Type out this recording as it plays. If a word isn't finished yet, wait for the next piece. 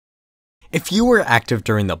If you were active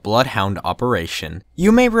during the Bloodhound Operation,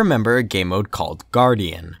 you may remember a game mode called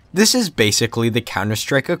Guardian. This is basically the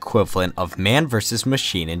Counter-Strike equivalent of man vs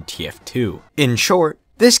machine in TF2. In short,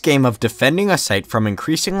 this game of defending a site from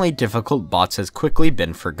increasingly difficult bots has quickly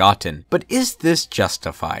been forgotten, but is this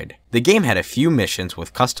justified? The game had a few missions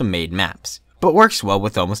with custom-made maps, but works well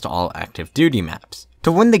with almost all active duty maps.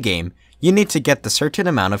 To win the game, you need to get the certain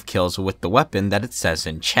amount of kills with the weapon that it says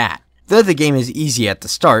in chat. Though the game is easy at the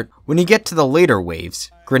start, when you get to the later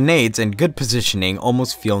waves, grenades and good positioning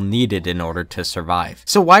almost feel needed in order to survive.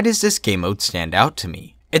 So why does this game mode stand out to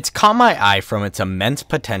me? It's caught my eye from its immense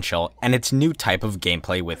potential and its new type of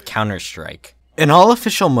gameplay with Counter-Strike. In all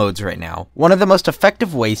official modes right now, one of the most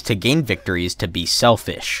effective ways to gain victory is to be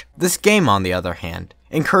selfish. This game, on the other hand,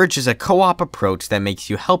 encourages a co-op approach that makes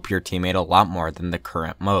you help your teammate a lot more than the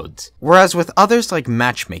current modes. Whereas with others like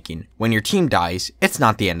matchmaking, when your team dies, it's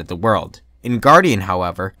not the end of the world. In Guardian,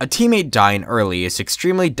 however, a teammate dying early is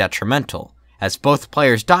extremely detrimental, as both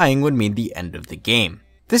players dying would mean the end of the game.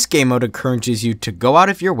 This game mode encourages you to go out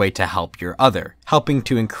of your way to help your other, helping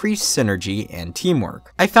to increase synergy and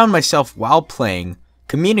teamwork. I found myself while playing,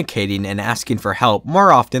 communicating and asking for help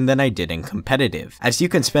more often than I did in competitive, as you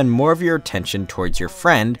can spend more of your attention towards your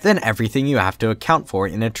friend than everything you have to account for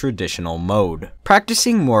in a traditional mode.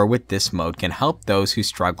 Practicing more with this mode can help those who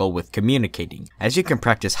struggle with communicating, as you can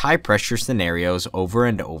practice high pressure scenarios over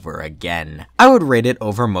and over again. I would rate it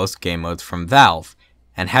over most game modes from Valve,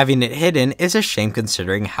 and having it hidden is a shame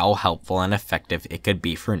considering how helpful and effective it could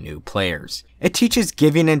be for new players. It teaches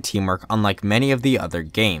giving and teamwork unlike many of the other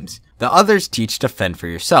games. The others teach to fend for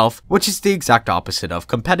yourself, which is the exact opposite of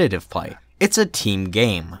competitive play. It's a team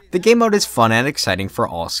game. The game mode is fun and exciting for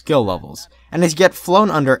all skill levels, and has yet flown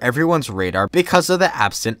under everyone's radar because of the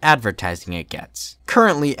absent advertising it gets.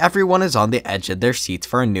 Currently, everyone is on the edge of their seats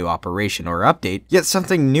for a new operation or update, yet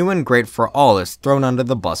something new and great for all is thrown under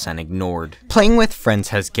the bus and ignored. Playing with friends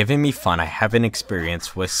has given me fun I haven't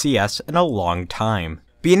experienced with CS in a long time.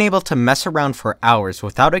 Being able to mess around for hours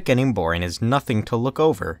without it getting boring is nothing to look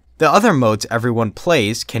over. The other modes everyone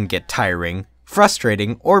plays can get tiring,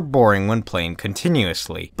 frustrating, or boring when playing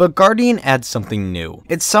continuously, but Guardian adds something new.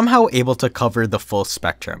 It's somehow able to cover the full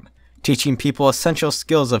spectrum, teaching people essential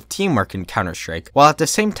skills of teamwork in Counter-Strike, while at the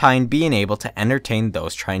same time being able to entertain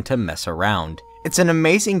those trying to mess around. It's an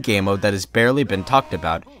amazing game mode that has barely been talked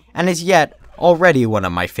about, and is yet already one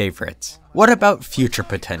of my favorites. What about future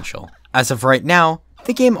potential? As of right now,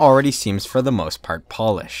 the game already seems for the most part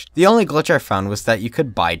polished. The only glitch I found was that you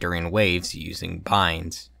could buy during waves using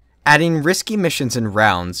binds. Adding risky missions and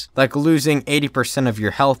rounds, like losing 80% of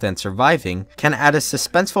your health and surviving, can add a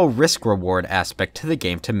suspenseful risk-reward aspect to the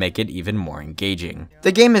game to make it even more engaging.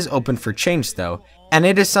 The game is open for change though, and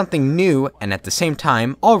it is something new and at the same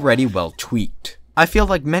time already well tweaked. I feel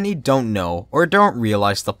like many don't know or don't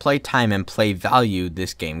realize the play time and play value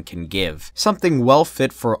this game can give. Something well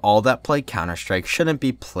fit for all that play Counter-Strike shouldn't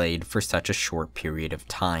be played for such a short period of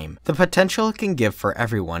time. The potential it can give for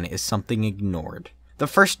everyone is something ignored. The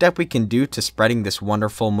first step we can do to spreading this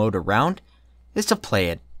wonderful mode around is to play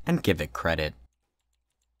it and give it credit.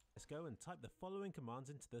 Let's go and type the following commands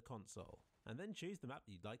into the console, and then choose the map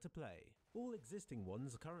you'd like to play. All existing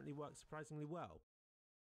ones currently work surprisingly well.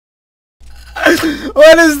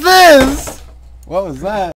 What is this? What was that?